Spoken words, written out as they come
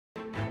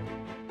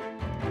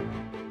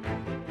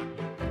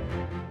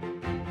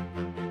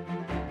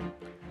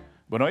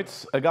Boa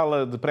noite. A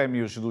gala de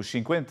prémios dos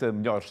 50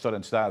 melhores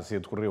restaurantes da Ásia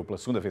decorreu pela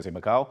segunda vez em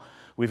Macau.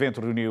 O evento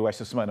reuniu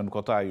esta semana no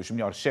Cotai os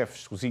melhores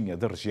chefes de cozinha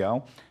da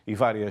região e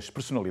várias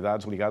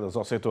personalidades ligadas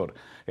ao setor.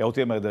 É o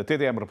tema da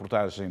TDM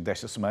Reportagem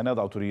desta semana,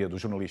 da autoria do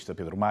jornalista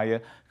Pedro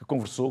Maia, que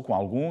conversou com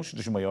alguns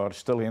dos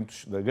maiores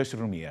talentos da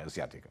gastronomia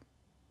asiática.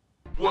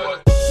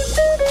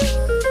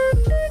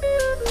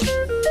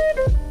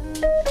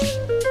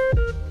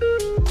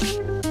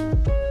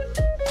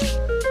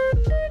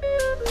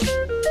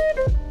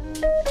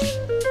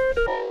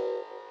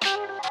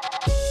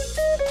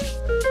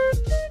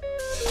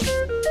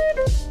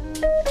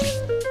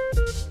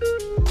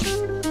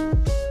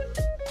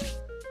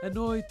 A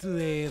noite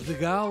é de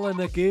gala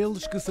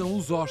naqueles que são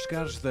os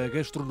Oscars da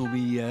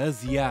gastronomia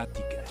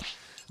asiática.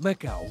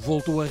 Macau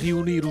voltou a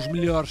reunir os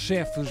melhores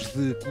chefes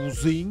de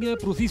cozinha,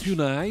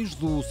 profissionais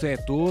do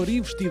setor,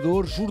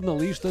 investidores,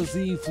 jornalistas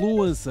e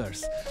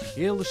influencers.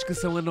 Eles que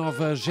são a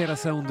nova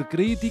geração de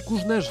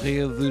críticos nas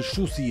redes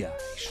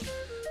sociais.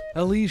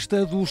 A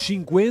lista dos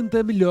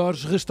 50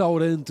 melhores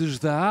restaurantes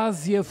da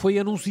Ásia foi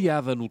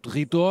anunciada no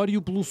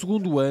território pelo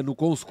segundo ano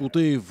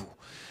consecutivo.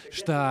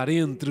 Estar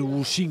entre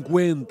os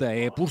 50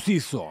 é por si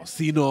só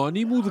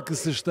sinónimo de que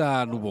se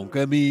está no bom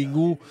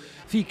caminho.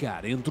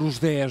 Ficar entre os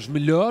 10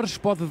 melhores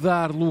pode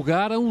dar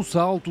lugar a um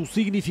salto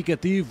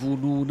significativo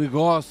no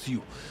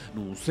negócio,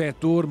 num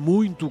setor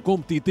muito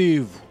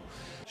competitivo.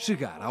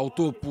 Chegar ao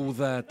topo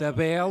da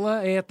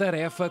tabela é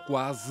tarefa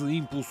quase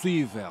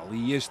impossível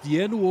e este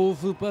ano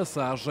houve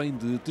passagem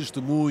de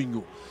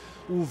testemunho.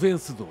 O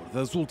vencedor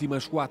das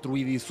últimas 4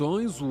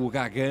 edições, o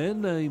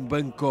Gagan, em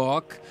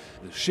Bangkok,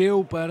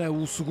 desceu para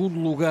o segundo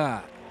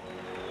lugar.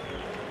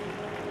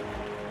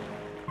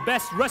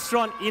 Best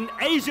restaurant in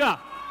Asia,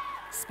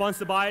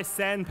 sponsored by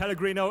San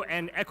Pellegrino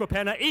and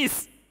Ecopena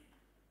is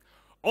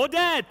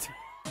Odette.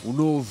 O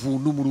novo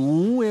número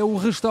 1 é o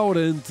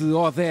restaurante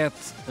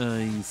Odette,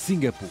 em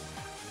Singapura.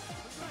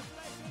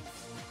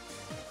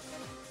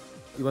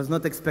 It was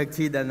not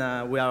expected,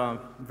 and we are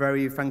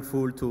very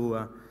thankful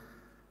to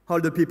all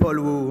the people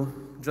who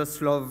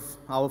just love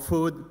our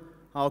food,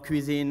 our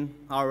cuisine,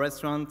 our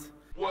restaurant.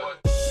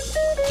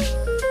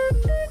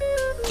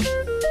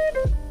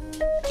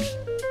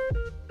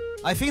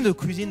 I think the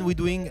cuisine we're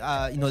doing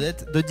in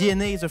Odette, the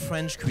DNA is a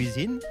French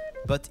cuisine,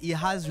 but it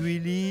has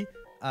really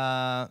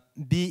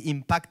been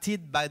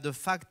impacted by the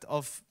fact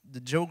of the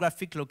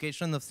geographic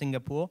location of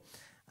Singapore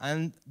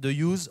and the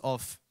use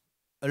of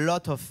a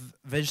lot of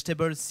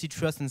vegetables,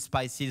 citrus and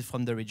spices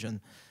from the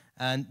region.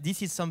 And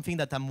this is something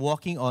that I'm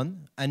working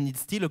on, and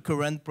it's still a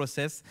current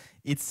process.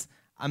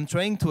 I'm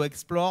trying to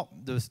explore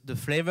the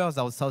flavors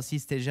of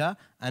Southeast Asia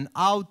and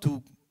how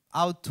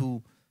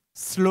to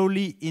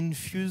slowly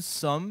infuse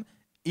some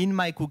in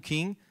my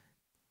cooking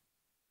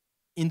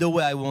in the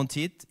way I want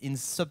it, in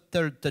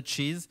subtle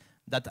touches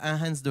that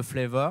enhance the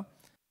flavor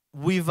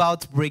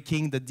without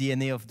breaking the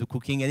DNA of the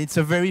cooking. And it's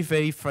a very,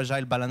 very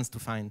fragile balance to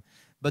find.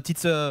 But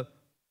it's an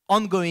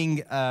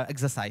ongoing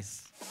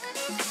exercise.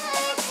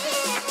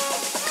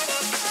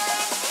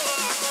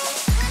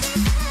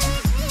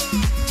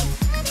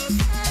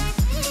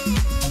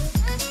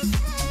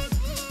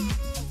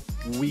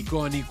 O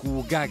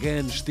icónico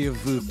Gagan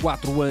esteve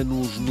 4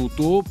 anos no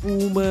topo,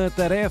 uma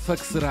tarefa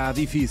que será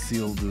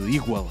difícil de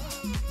igualar.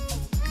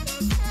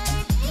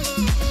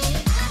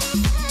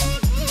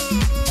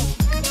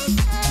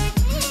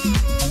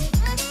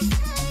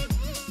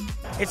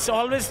 It's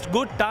always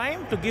good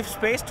time to give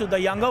space to the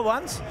younger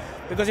ones,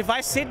 because if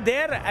I sit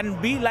there and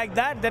be like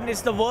that, then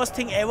it's the worst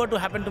thing ever to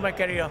happen to my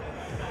career.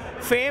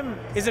 Fame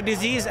is a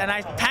disease, and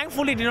I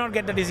thankfully did not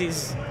get the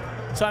disease.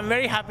 So I'm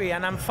very happy,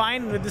 and I'm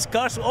fine with this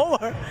curse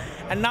over,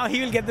 and now he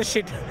will get the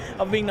shit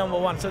of being number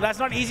 1. So that's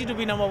not easy to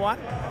be number 1,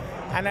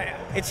 and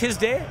it's his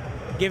day.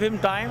 Give him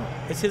time.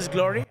 It's his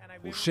glory.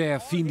 O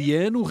chefe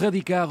indiano,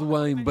 radicado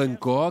em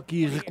Bangkok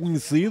e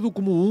reconhecido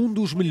como um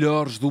dos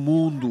melhores do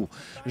mundo,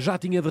 já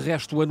tinha de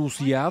resto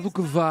anunciado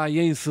que vai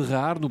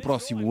encerrar no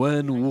próximo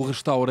ano o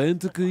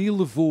restaurante que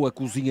elevou a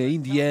cozinha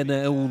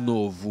indiana a um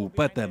novo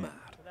patamar.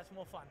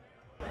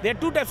 There are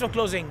 2 types of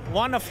closing,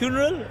 one a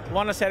funeral,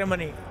 one a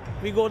ceremony.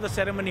 We go the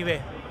ceremony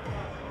way.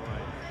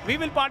 We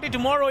will party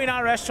tomorrow in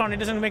our restaurant. It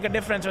doesn't make a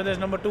difference whether it's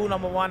number 2,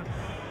 number 1.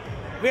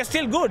 We are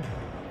still good,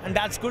 and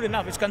that's good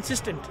enough. It's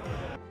consistent.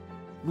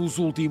 Nos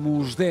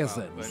últimos 10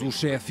 anos, o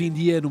chefe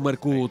indiano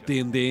marcou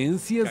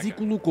tendências e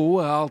colocou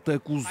a alta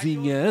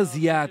cozinha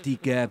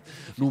asiática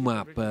no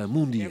mapa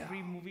mundial.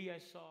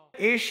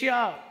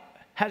 Asia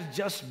has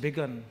just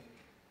begun.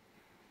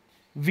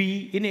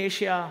 We in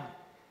Asia,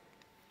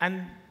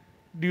 and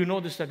do you know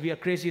this, that we are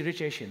crazy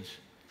rich Asians?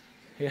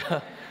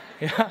 Yeah.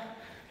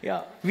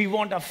 We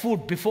want our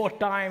food before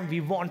time.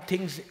 We want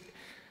things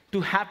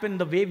to happen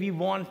the way we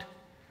want.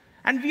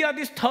 And we are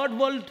this third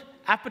world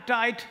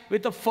appetite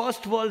with a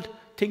first world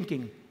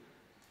thinking.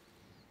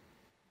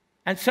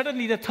 And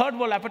suddenly the third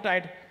world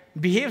appetite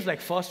behaves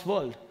like first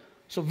world.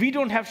 So we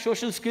don't have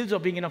social skills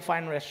of being in a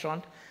fine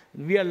restaurant.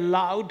 We are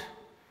loud,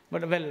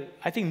 but well,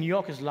 I think New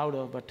York is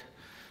louder, but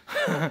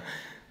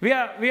we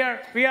are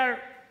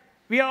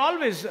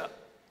always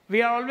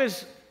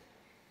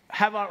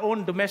have our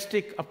own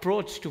domestic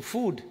approach to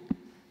food.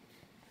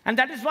 And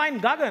that is why in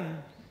Gagan,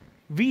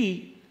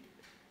 we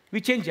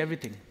changed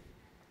everything.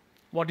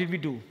 What did we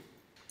do?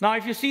 Now,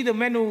 if you see the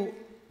menu,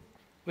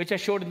 which I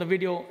showed in the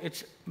video,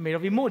 it's made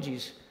of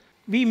emojis.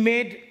 We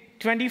made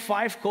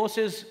 25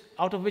 courses,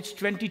 out of which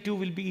 22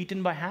 will be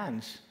eaten by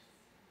hands.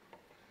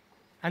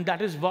 And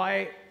that is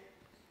why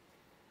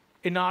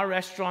in our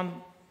restaurant,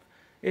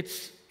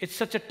 it's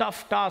such a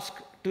tough task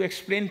to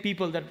explain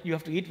people that you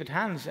have to eat with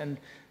hands, and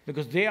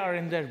because they are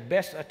in their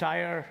best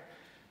attire,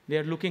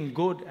 they're looking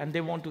good, and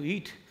they want to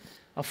eat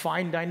a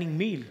fine dining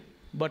meal.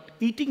 But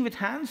eating with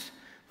hands,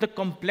 the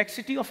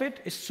complexity of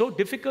it is so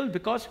difficult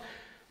because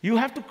you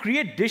have to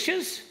create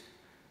dishes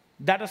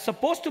that are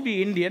supposed to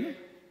be Indian,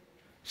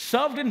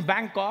 served in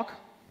Bangkok,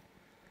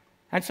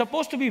 and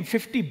supposed to be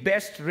 50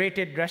 best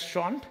rated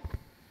restaurant,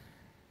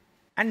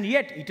 and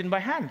yet eaten by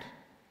hand.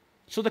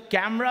 So the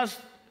cameras,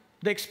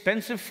 the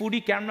expensive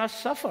foodie cameras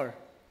suffer.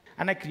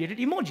 And I created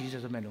emojis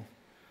as a menu.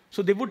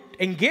 So they would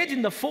engage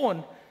in the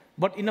phone,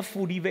 but in a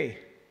foodie way.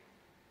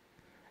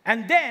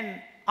 And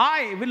then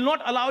I will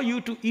not allow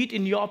you to eat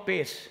in your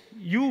pace.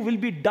 You will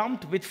be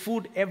dumped with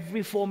food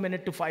every 4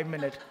 minutes to 5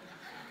 minutes.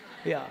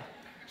 Yeah.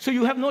 So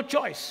you have no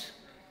choice,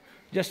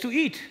 just to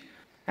eat.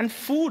 And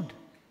food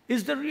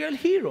is the real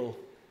hero,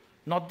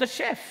 not the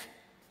chef.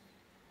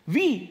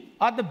 We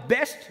are the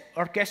best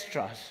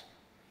orchestras.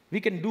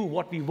 We can do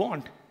what we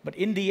want, but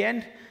in the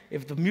end,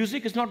 if the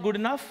music is not good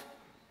enough,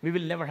 we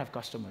will never have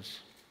customers.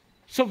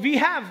 So we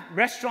have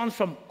restaurants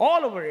from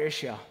all over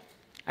Asia,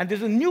 and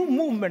there's a new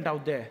movement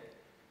out there,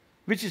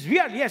 which is we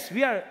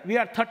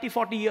are 30,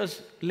 40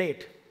 years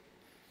late,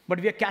 but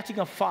we are catching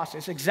up fast.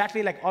 It's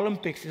exactly like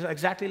Olympics, it's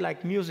exactly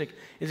like music,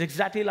 it's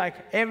exactly like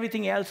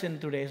everything else in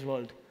today's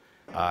world.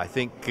 I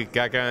think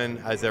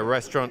Gagan as a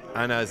restaurant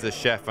and as a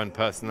chef and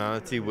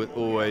personality would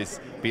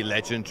always be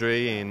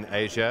legendary in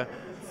Asia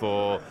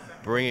for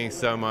bringing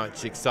so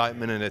much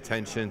excitement and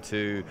attention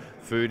to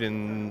food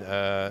in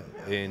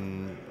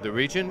the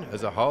region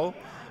as a whole.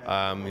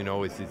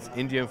 With its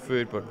Indian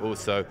food, but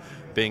also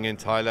being in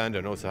Thailand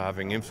and also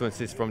having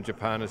influences from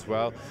Japan as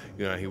well.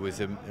 He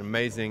was an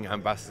amazing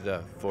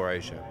ambassador for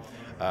Asia.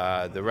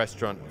 The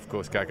restaurant, of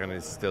course,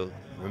 Gagan still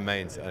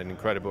remains an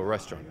incredible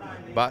restaurant,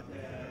 but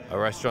a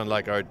restaurant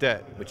like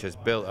Odette, which has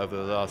built over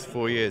the last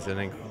 4 years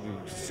a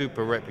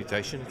super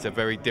reputation. It's a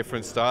very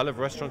different style of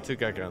restaurant to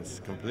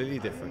Gagan's, completely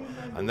different.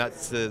 And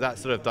that's that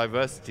sort of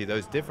diversity,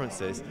 those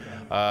differences,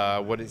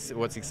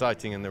 what's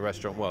exciting in the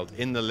restaurant world.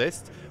 In the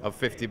list of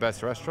 50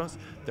 best restaurants,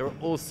 there are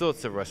all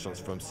sorts of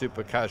restaurants, from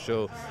super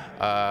casual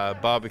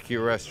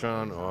barbecue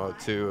restaurant or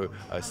to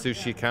a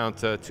sushi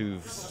counter, to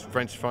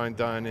French fine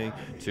dining,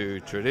 to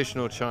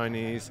traditional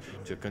Chinese,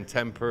 to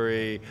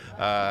contemporary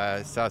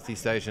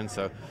Southeast Asian,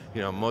 so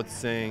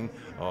Modsing.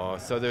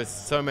 So there's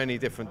so many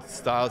different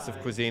styles of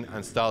cuisine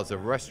and styles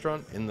of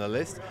restaurant in the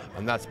list,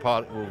 and that's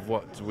part of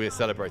what we're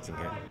celebrating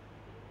here.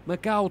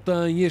 Macau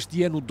tem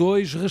este ano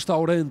 2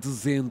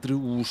 restaurantes entre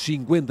os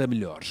 50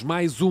 melhores,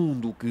 mais um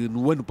do que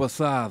no ano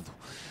passado.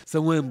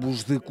 São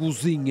ambos de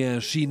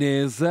cozinha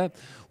chinesa.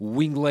 O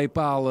Wingley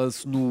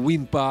Palace no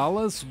Wynn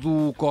Palace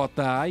do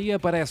Cotai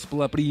aparece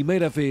pela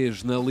primeira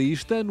vez na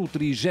lista, no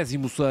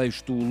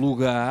 36º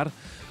lugar.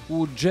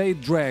 O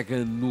Jade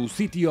Dragon no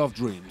City of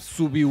Dreams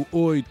subiu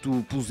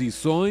 8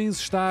 posições,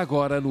 está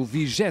agora no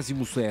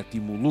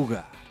 27º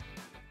lugar.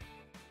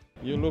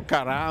 You look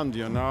around,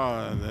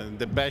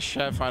 the best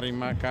chefs are in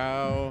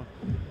Macau,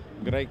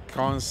 great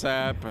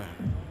concept.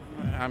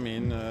 I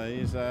mean,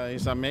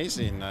 it's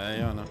amazing,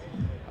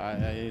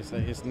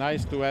 It's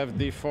nice to have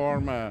the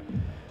form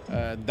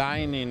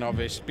dining of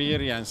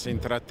experience,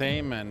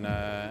 entertainment,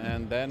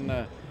 and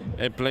then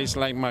a place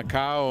like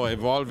Macau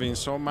evolving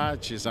so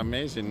much is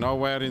amazing.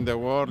 Nowhere in the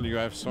world you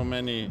have so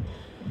many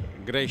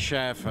great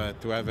chefs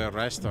to have a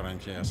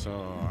restaurant here. So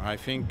I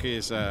think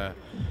it's a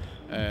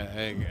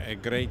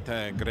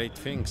great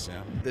things.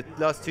 Yeah. The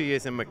last 2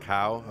 years in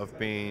Macau have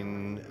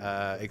been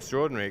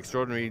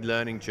extraordinary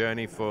learning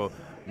journey for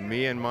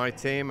me and my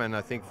team, and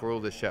I think for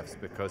all the chefs,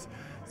 because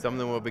some of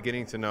them were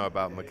beginning to know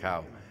about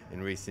Macau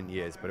in recent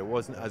years, but it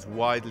wasn't as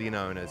widely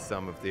known as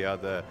some of the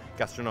other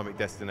gastronomic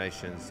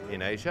destinations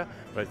in Asia.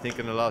 But I think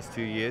in the last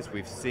 2 years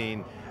we've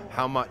seen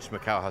how much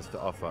Macau has to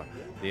offer.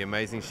 The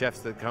amazing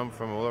chefs that come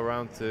from all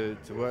around to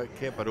work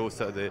here, but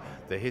also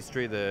the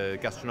history, the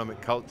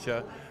gastronomic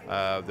culture,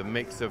 the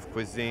mix of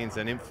cuisines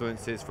and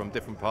influences from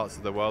different parts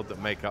of the world that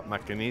make up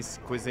Macanese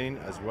cuisine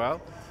as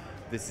well.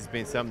 This has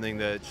been something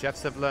that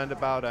chefs have learned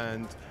about,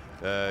 and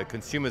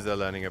consumers are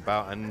learning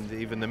about, and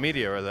even the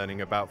media are learning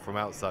about from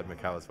outside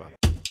Macau as well.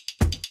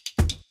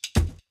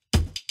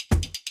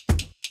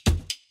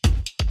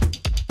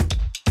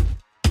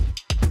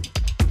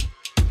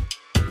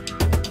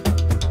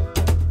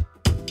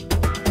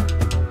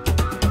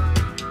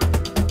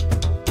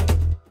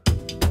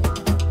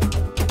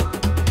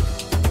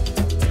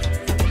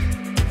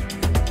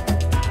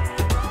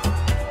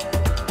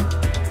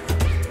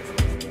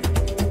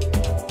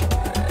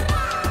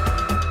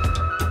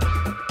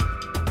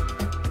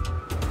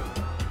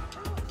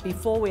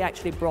 before we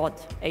actually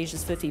brought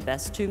Asia's 50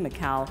 Best to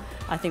Macau,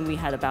 I think we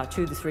had about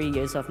 2 to 3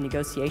 years of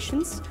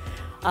negotiations.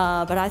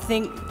 But I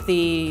think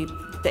the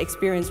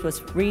experience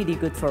was really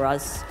good for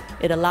us.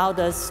 It allowed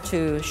us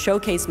to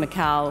showcase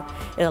Macau.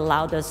 It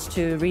allowed us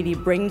to really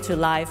bring to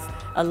life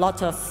a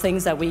lot of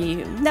things that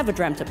we never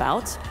dreamt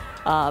about.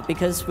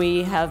 Because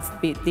we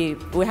have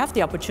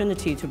the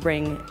opportunity to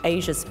bring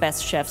Asia's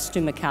best chefs to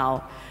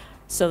Macau,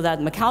 so that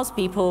Macau's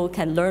people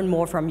can learn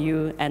more from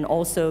you and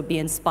also be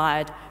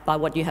inspired by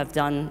what you have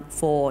done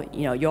for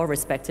your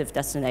respective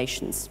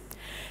destinations.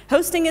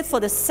 Hosting it for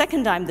the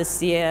second time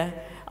this year,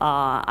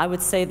 I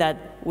would say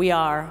that we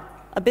are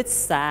a bit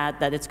sad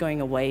that it's going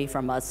away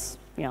from us.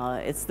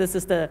 This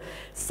is the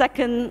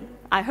second,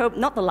 I hope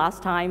not the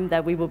last time,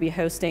 that we will be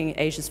hosting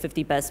Asia's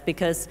 50 Best,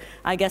 because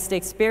I guess the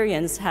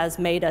experience has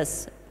made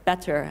us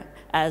better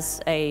as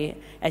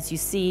you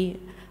see,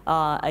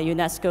 a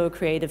UNESCO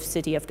Creative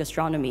City of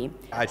Gastronomy.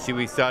 Actually,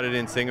 we started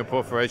in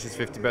Singapore for Asia's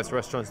 50 Best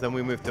Restaurants, then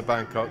we moved to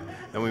Bangkok,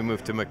 then we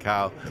moved to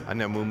Macau, and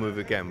then we'll move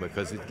again,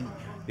 because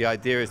the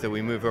idea is that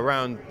we move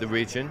around the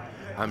region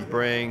and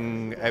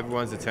bring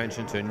everyone's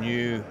attention to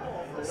new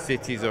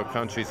cities or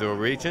countries or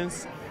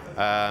regions,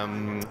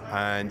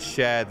 and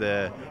share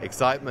the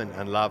excitement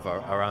and love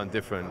around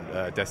different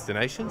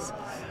destinations.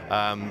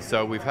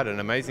 So we've had an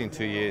amazing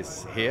 2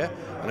 years here,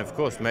 and of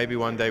course maybe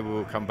one day we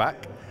will come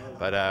back,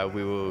 but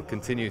we will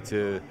continue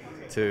to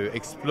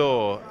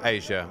explore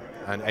Asia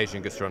and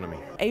Asian gastronomy.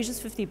 Asia's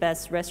 50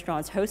 Best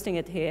Restaurants, hosting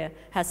it here,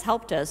 has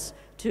helped us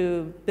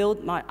to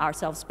build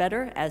ourselves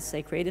better as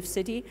a creative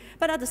city,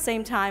 but at the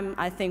same time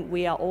I think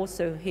we are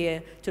also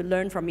here to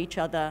learn from each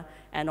other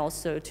and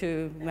also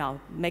to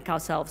make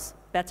ourselves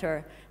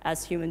better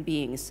as human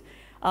beings.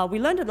 We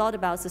learned a lot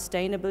about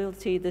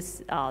sustainability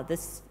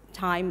this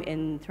time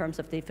in terms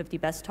of the 50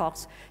 Best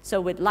Talks, so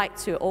we'd like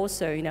to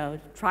also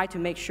try to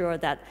make sure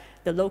that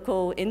the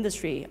local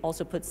industry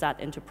also puts that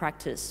into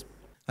practice.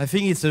 I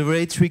think it's a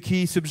very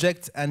tricky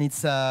subject, and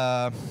it's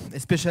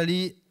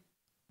especially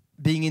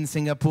being in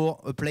Singapore,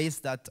 a place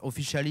that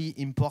officially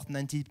imports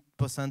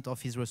 90%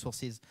 of its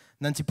resources.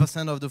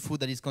 90% of the food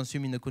that is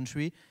consumed in the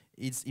country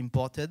is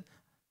imported.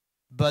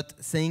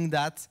 But saying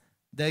that,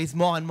 there is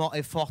more and more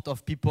effort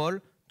of people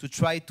to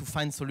try to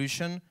find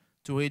solutions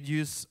to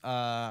reduce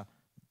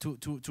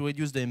to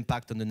reduce the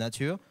impact on the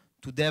nature,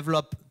 to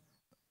develop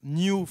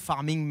new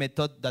farming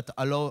methods that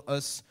allow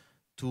us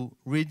to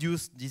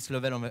reduce this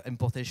level of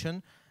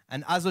importation.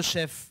 And as a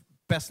chef,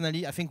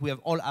 personally, I think we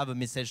all have a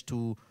message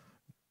to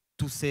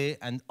say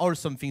and all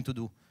something to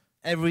do.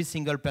 Every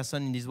single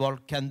person in this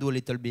world can do a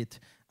little bit.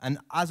 And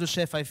as a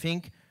chef, I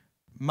think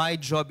my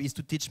job is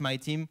to teach my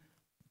team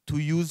to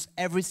use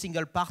every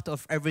single part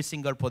of every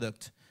single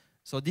product.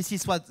 So this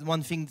is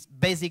one thing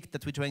basic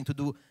that we're trying to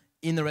do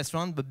in a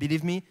restaurant, but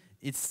believe me,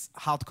 it's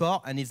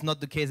hardcore and it's not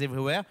the case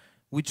everywhere.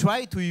 We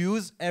try to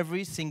use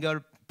every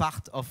single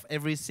part of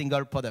every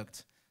single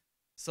product.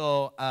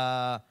 So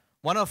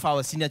one of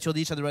our signature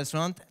dishes at the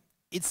restaurant,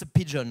 it's a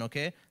pigeon,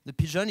 okay? The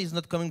pigeon is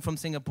not coming from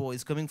Singapore,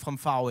 it's coming from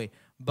far away.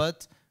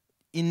 But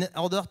in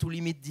order to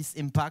limit this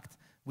impact,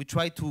 we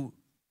try to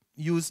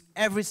use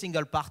every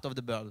single part of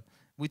the bird.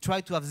 We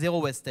try to have zero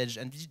wastage,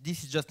 and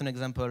this is just an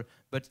example,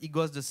 but it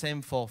goes the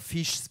same for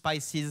fish,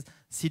 spices,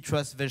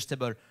 citrus,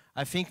 vegetable.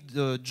 I think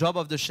the job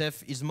of the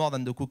chef is more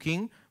than the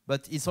cooking,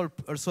 but it's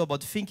also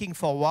about thinking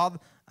forward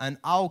and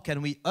how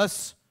can we,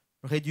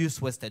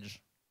 reduce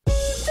wastage.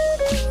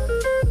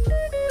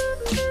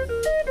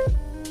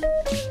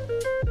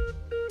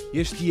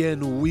 Este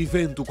ano o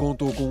evento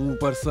contou com um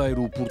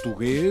parceiro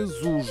português.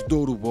 Os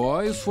Douro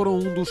Boys foram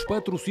um dos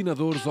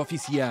patrocinadores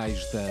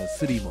oficiais da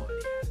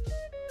cerimónia.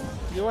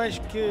 Eu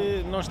acho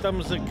que nós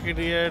estamos a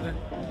querer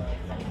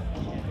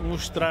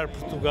mostrar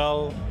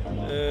Portugal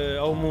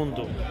ao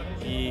mundo,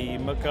 e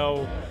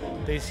Macau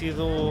tem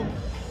sido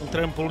um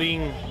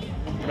trampolim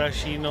para a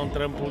China, um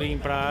trampolim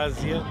para a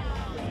Ásia,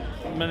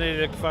 de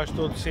maneira que faz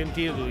todo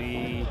sentido,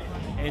 e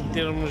em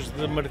termos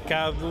de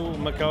mercado,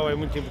 Macau é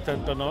muito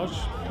importante para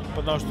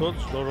nós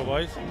todos, Douro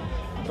Boys,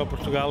 para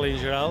Portugal em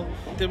geral.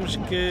 Temos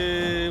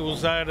que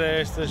usar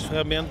estas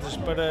ferramentas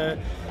para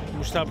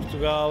mostrar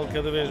Portugal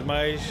cada vez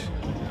mais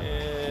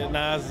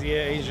na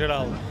Ásia em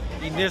geral.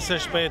 E nesse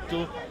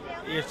aspecto,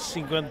 estes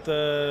 50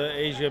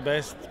 Asia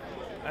Best,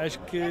 acho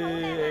que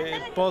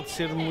pode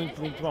ser muito,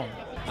 muito bom.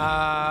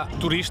 Há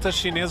turistas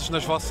chineses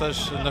nas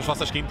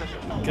vossas quintas?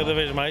 Cada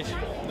vez mais.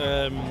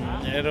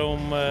 Era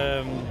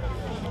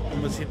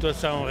uma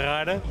situação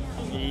rara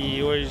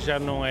e hoje já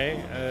não é,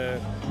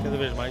 cada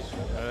vez mais.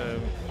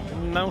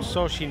 Não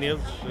só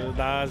chineses,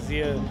 da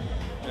Ásia,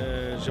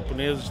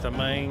 japoneses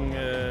também,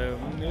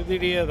 eu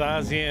diria da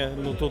Ásia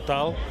no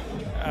total.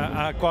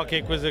 Há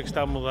qualquer coisa que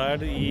está a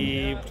mudar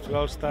e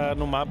Portugal está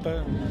no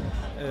mapa,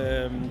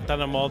 está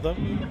na moda,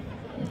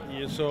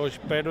 e eu só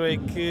espero é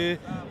que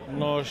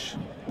nós,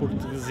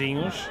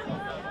 portuguesinhos,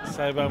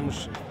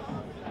 saibamos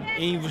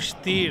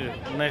investir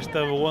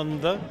nesta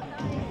onda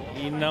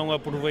e não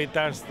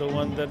aproveitar-se da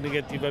onda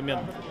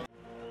negativamente.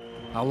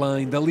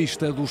 Além da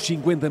lista dos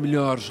 50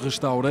 melhores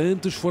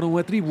restaurantes, foram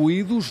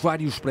atribuídos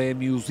vários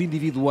prémios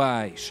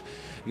individuais.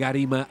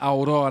 Garima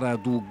Aurora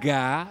do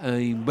Ga,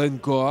 em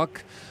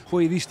Bangkok,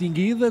 foi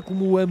distinguida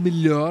como a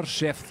melhor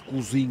chefe de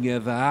cozinha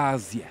da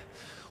Ásia.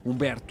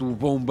 Humberto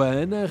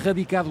Bombana,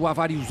 radicado há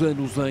vários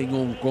anos em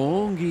Hong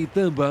Kong e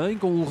também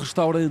com um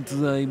restaurante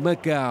em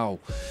Macau,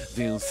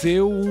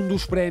 venceu um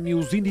dos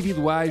prémios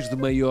individuais de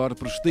maior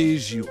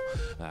prestígio,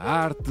 a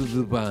arte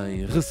de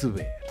bem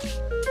receber.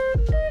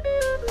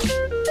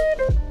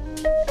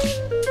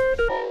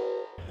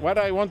 What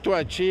I want to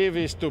achieve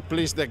is to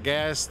please the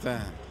guest,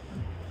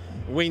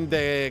 win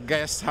the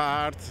guest's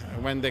heart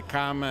when they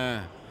come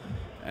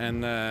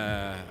and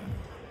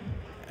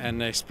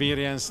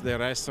experience the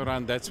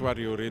restaurant. That's what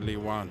you really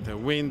want,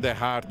 win the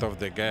heart of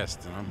the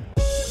guest.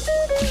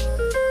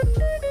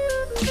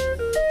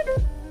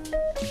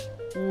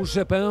 O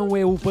Japão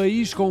é o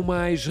país com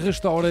mais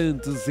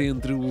restaurantes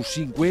entre os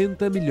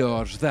 50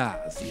 melhores da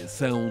Ásia.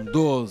 São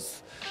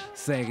 12.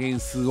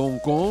 Seguem-se Hong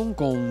Kong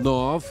com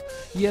 9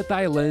 e a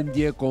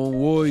Tailândia com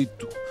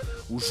 8.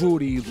 O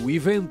júri do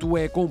evento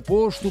é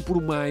composto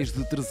por mais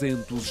de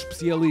 300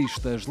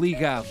 especialistas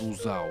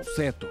ligados ao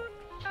setor.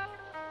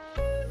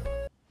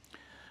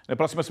 Na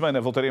próxima semana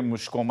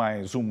voltaremos com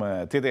mais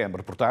uma TDM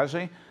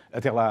reportagem.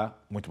 Até lá,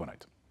 muito boa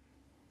noite.